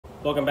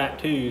Welcome back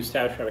to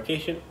Status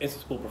Fabrication. It's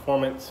Spool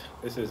Performance.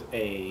 This is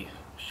a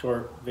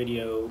short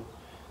video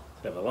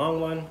instead of a long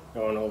one,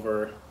 going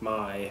over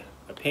my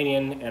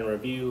opinion and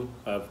review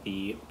of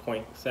the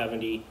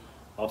 .70,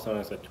 also known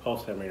as a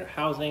 12 centimeter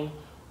housing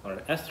on an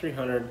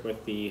S300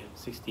 with the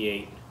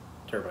 68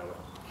 turbine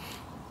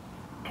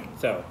wheel.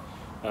 So,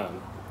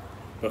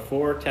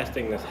 before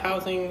testing this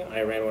housing,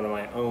 I ran one of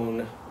my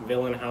own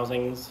villain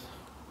housings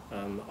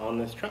on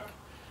this truck.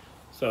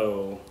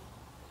 So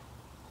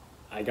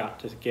I got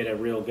to get a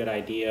real good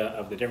idea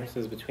of the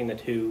differences between the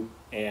two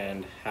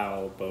and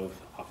how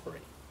both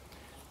operate.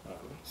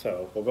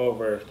 So we'll go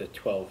over the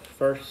 12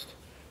 first.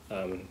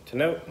 To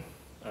note,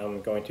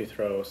 I'm going to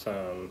throw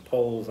some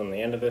polls on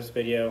the end of this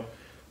video,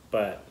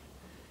 but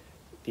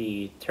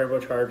the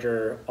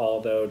turbocharger,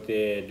 although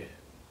did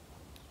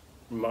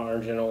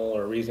marginal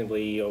or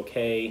reasonably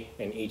okay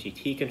in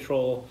EGT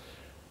control,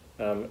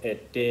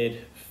 it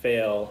did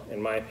fail,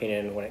 in my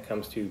opinion, when it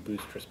comes to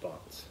boost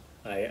response.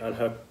 I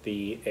unhooked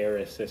the air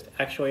assist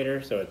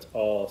actuator, so it's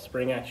all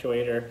spring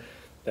actuator.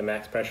 The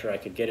max pressure I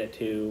could get it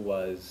to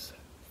was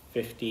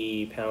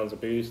 50 pounds of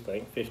boost, I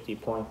think 50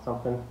 point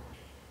something.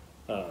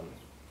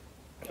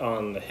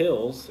 On the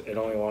hills, it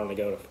only wanted to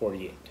go to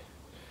 48.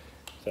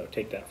 So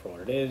take that for what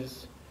it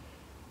is.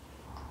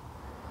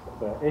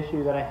 The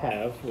issue that I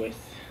have with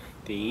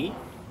the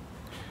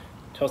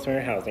 12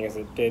 centimeter housing is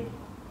it did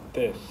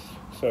this.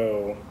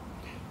 So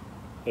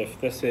if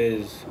this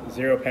is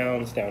 0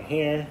 pounds down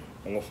here,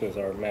 and this is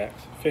our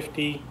max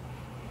 50,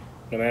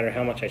 no matter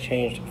how much I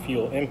changed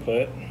fuel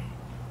input,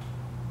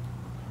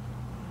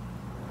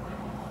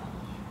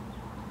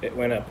 it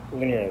went up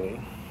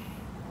linearly.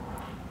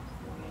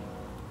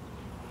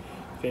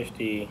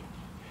 50,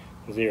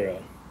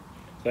 0.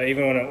 So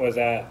even when it was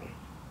at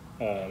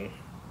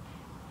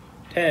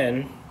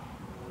 10,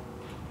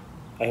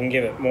 I can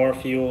give it more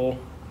fuel,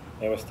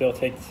 it will still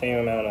take the same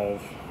amount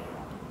of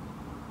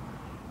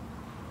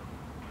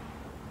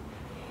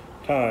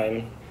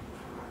time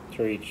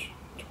to reach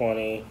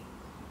 20,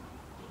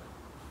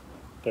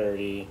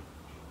 30,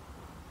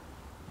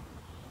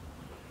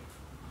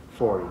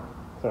 40.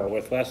 So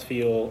with less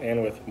fuel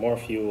and with more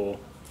fuel,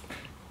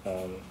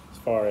 as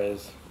far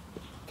as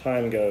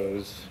time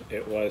goes,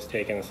 it was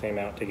taking the same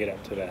amount to get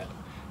up to that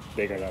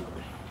bigger number.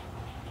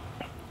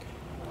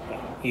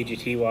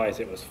 EGT wise,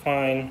 it was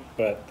fine,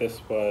 but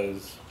this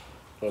was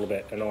a little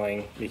bit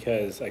annoying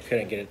because I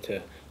couldn't get it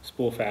to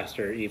spool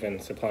faster, even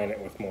supplying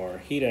it with more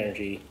heat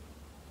energy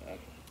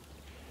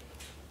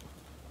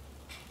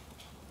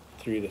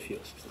through the fuel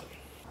system.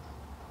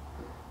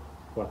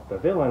 What the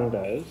villain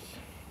does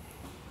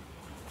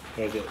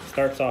is it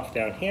starts off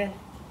down here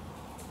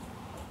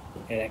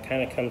and it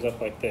kind of comes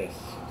up like this.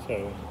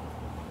 So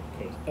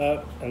it comes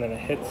up and then it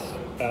hits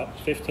about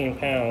 15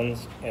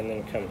 pounds and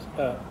then comes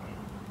up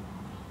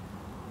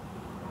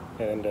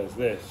and then does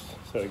this.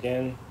 So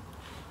again,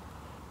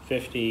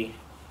 50,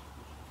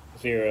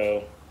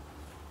 0,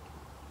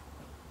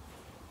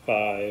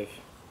 5,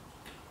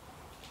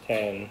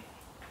 10,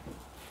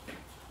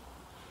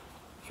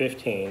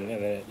 15, and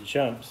then it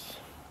jumps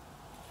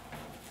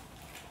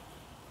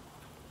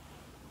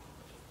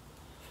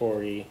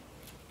 40,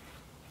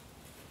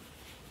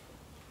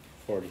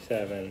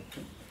 47,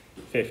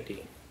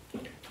 50.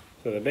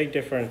 So the big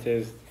difference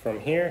is from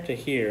here to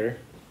here,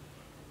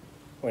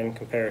 in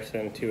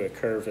comparison to a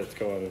curve that's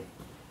going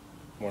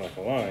more like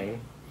a line,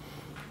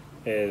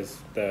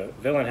 is the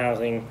villain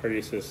housing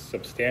produces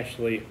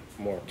substantially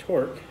more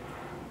torque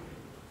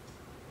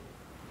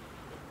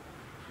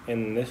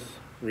in this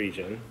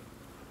region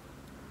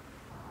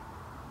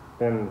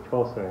than the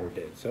 12 centimeter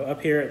did. So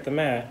up here at the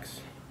max,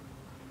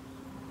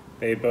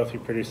 they'd both be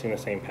producing the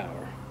same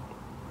power.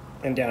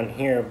 And down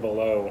here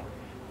below,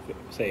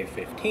 say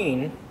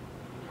 15,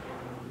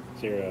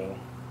 0,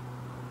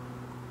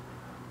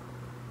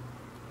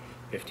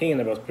 15,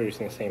 they're both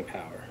producing the same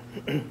power.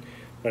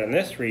 But in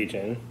this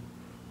region,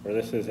 where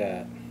this is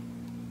at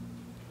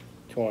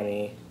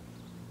 20,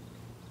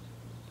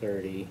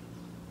 30,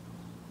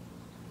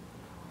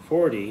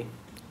 40,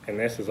 and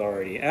this is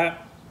already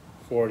at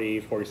 40,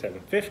 47,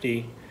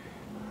 50,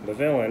 the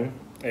villain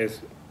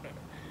is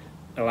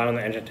allowing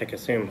the engine to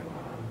consume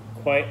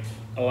quite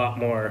a lot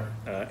more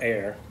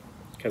air,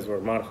 because we're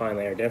modifying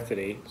the air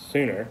density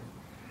sooner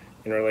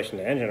in relation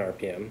to engine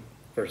RPM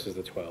versus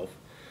the 12,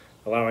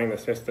 allowing the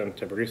system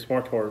to produce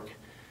more torque,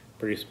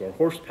 produce more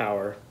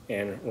horsepower,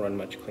 and run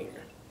much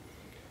cleaner.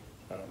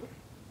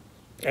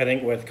 I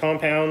think with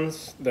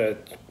compounds, the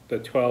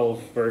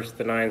 12 versus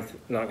the 9 is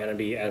not going to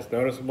be as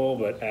noticeable,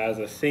 but as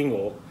a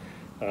single,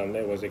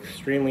 it was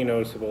extremely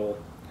noticeable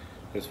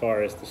as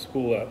far as the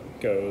spool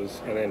up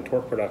goes, and then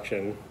torque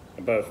production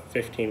above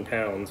 15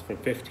 pounds from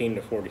 15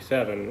 to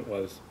 47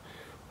 was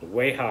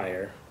way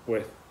higher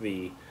with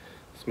the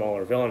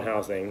smaller villain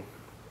housing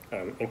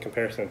in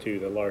comparison to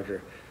the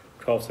larger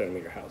 12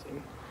 centimeter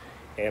housing.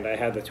 And I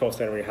had the 12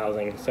 centimeter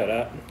housing set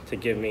up to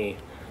give me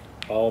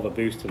all the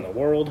boost in the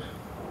world.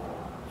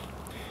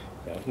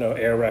 No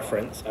air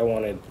reference. I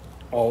wanted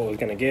all it was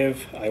going to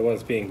give. I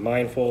was being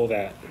mindful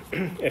that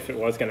if it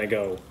was going to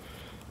go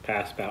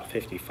past about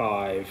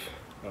 55,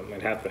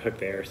 I'd have to hook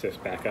the air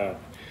assist back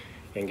up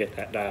and get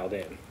that dialed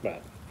in.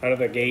 But out of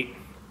the gate,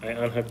 I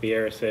unhooked the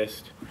air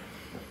assist.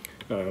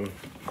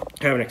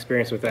 Have an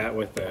experience with that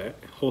with the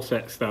whole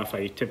set stuff.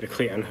 I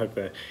typically unhook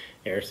the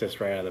air assist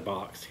right out of the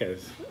box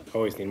because I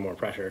always need more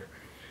pressure,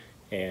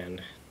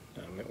 and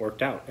it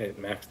worked out.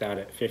 It maxed out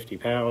at 50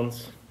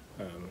 pounds.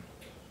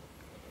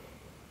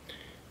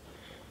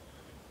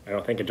 I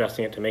don't think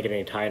adjusting it to make it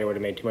any tighter would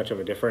have made too much of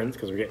a difference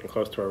because we're getting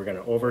close to where we're going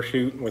to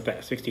overshoot with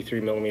that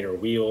 63mm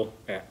wheel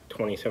at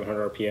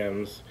 2700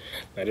 RPMs.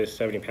 That is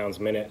 70 pounds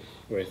a minute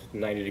with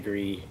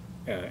 90-degree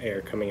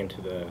air coming into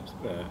the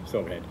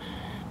cylinder head.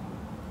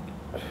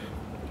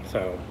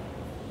 So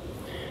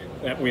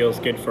that wheel is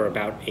good for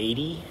about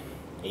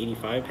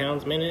 85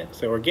 pounds a minute.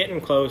 So we're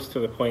getting close to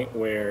the point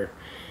where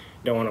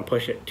you don't want to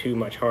push it too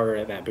much harder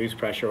at that boost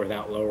pressure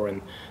without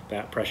lowering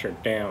that pressure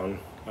down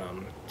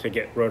to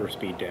get rotor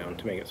speed down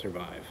to make it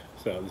survive.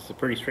 So this is a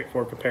pretty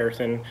straightforward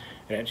comparison.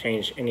 I didn't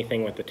change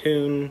anything with the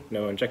tune,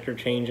 no injector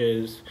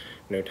changes,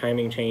 no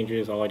timing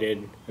changes. All I did,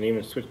 and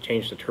even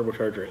changed the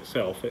turbocharger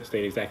itself, it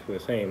stayed exactly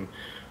the same.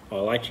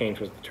 All I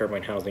changed was the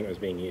turbine housing that was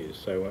being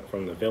used. So I went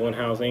from the villain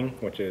housing,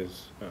 which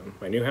is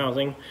my new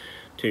housing,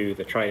 to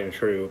the tried and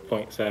true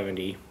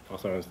 0.70,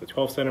 also known as the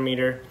 12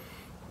 centimeter.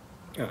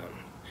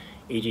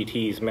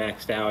 EGT's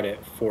maxed out at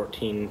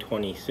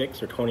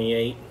 1426 or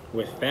 28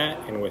 with that,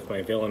 and with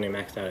my villain, they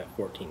maxed out at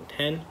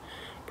 1410,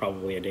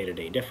 probably a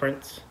day-to-day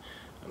difference.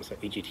 So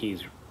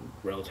EGTs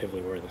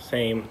relatively were the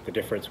same. The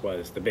difference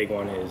was the big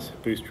one is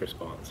boost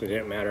response. It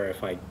didn't matter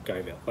if I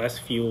gave it less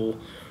fuel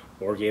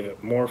or gave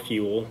it more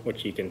fuel,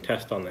 which you can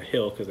test on the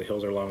hill because the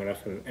hills are long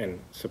enough and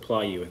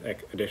supply you with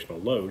additional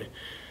load.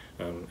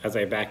 As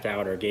I backed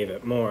out or gave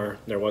it more,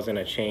 there wasn't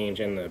a change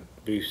in the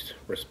boost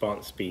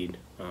response speed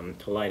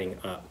to lighting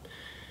up.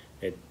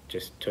 It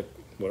just took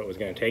what it was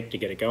going to take to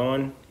get it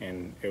going,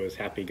 and it was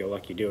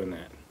happy-go-lucky doing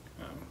that.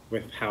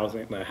 With the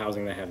housing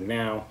that I have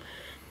now,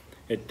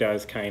 it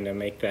does kind of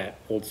make that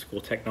old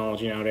school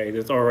technology nowadays.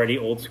 It's already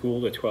old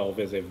school. The 12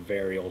 is a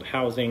very old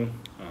housing.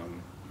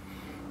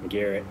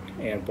 Garrett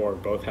and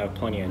Borg both have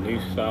plenty of new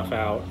stuff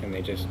out, and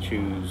they just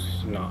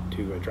choose not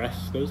to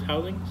address those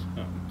housings.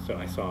 So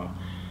I saw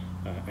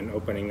an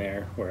opening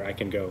there where I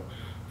can go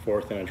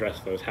forth and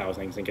address those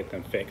housings and get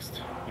them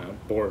fixed.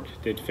 Borg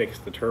did fix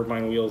the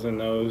turbine wheels in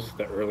those.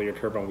 The earlier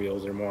turbine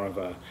wheels are more of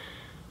a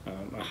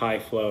high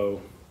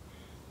flow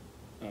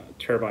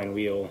turbine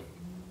wheel,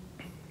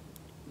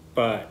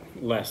 but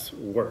less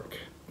work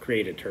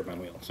created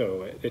turbine wheel.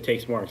 So it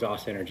takes more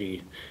exhaust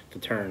energy to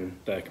turn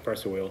the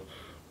compressor wheel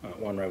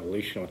one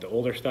revolution with the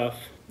older stuff,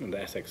 and the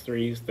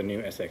SX3s. The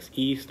new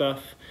SXE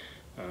stuff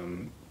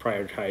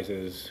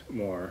prioritizes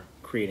more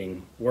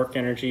creating work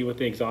energy with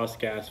the exhaust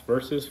gas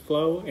versus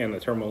flow, and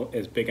the terminal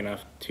is big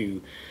enough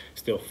to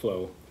still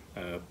flow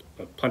a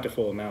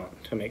plentiful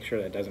amount to make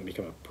sure that doesn't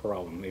become a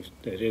problem. It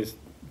is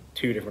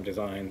two different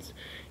designs,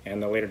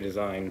 and the later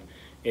design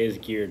is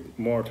geared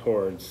more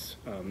towards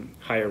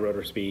higher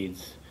rotor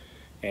speeds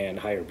and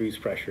higher boost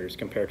pressures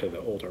compared to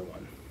the older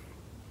one.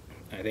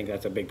 I think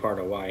that's a big part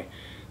of why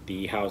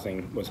the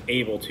housing was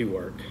able to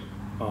work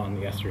on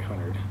the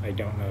S300. I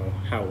don't know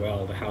how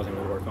well the housing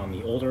would work on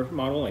the older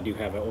model. I do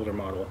have an older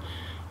model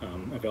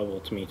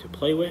available to me to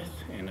play with,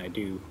 and I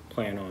do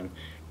plan on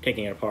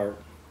taking it apart.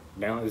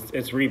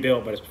 It's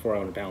rebuilt, but it's before I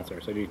own a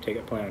balancer, so I do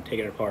plan on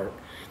taking it apart,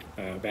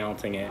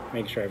 balancing it,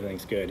 making sure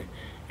everything's good,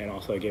 and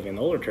also giving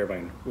the older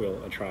turbine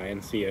wheel a try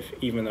and see if,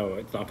 even though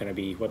it's not going to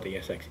be what the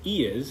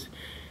SXE is,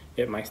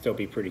 it might still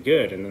be pretty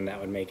good, and then that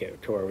would make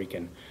it to where we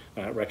can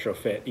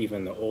retrofit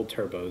even the old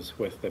turbos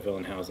with the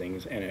villain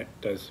housings, and it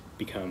does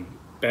become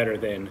better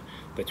than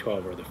the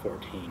 12 or the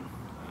 14.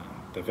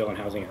 The villain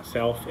housing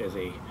itself is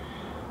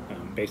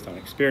based on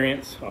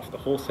experience off the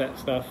whole set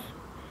stuff,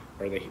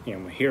 or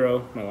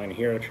my line of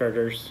Hero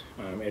chargers.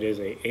 It is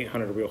a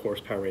 800 wheel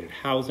horsepower rated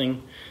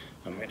housing.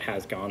 It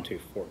has gone to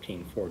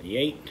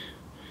 1448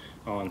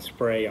 on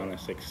spray on a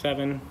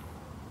 6.7,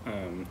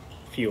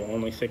 fuel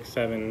only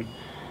 6.7.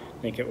 I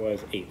think it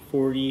was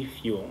 840,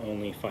 fuel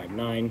only 5.9,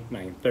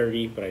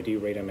 930, but I do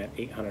rate them at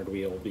 800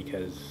 wheel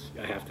because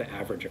I have to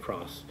average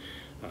across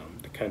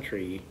the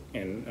country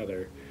and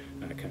other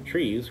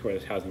countries where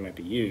this housing might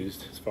be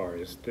used as far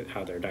as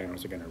how their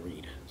dynos are going to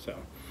read. So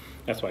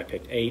that's why I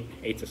picked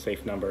 8. 8's a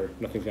safe number.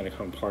 Nothing's going to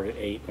come apart at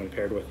 8 when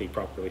paired with the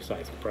properly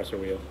sized compressor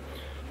wheel.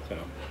 So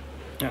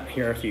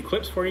here are a few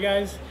clips for you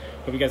guys.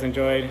 Hope you guys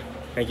enjoyed.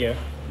 Thank you.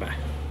 Bye.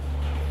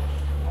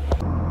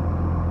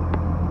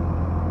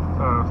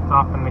 So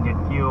stopping to get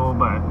fuel,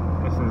 but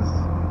this is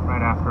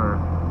right after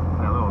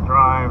that little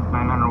drive.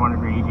 901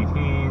 degree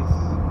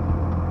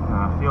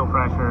EGTs, fuel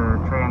pressure,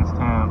 trans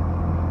temp,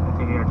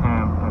 intake air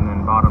temp, and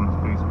then bottoms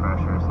boost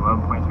pressure. So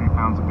 11.3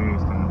 pounds of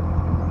boost and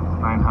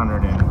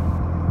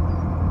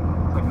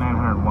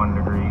 901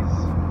 degrees.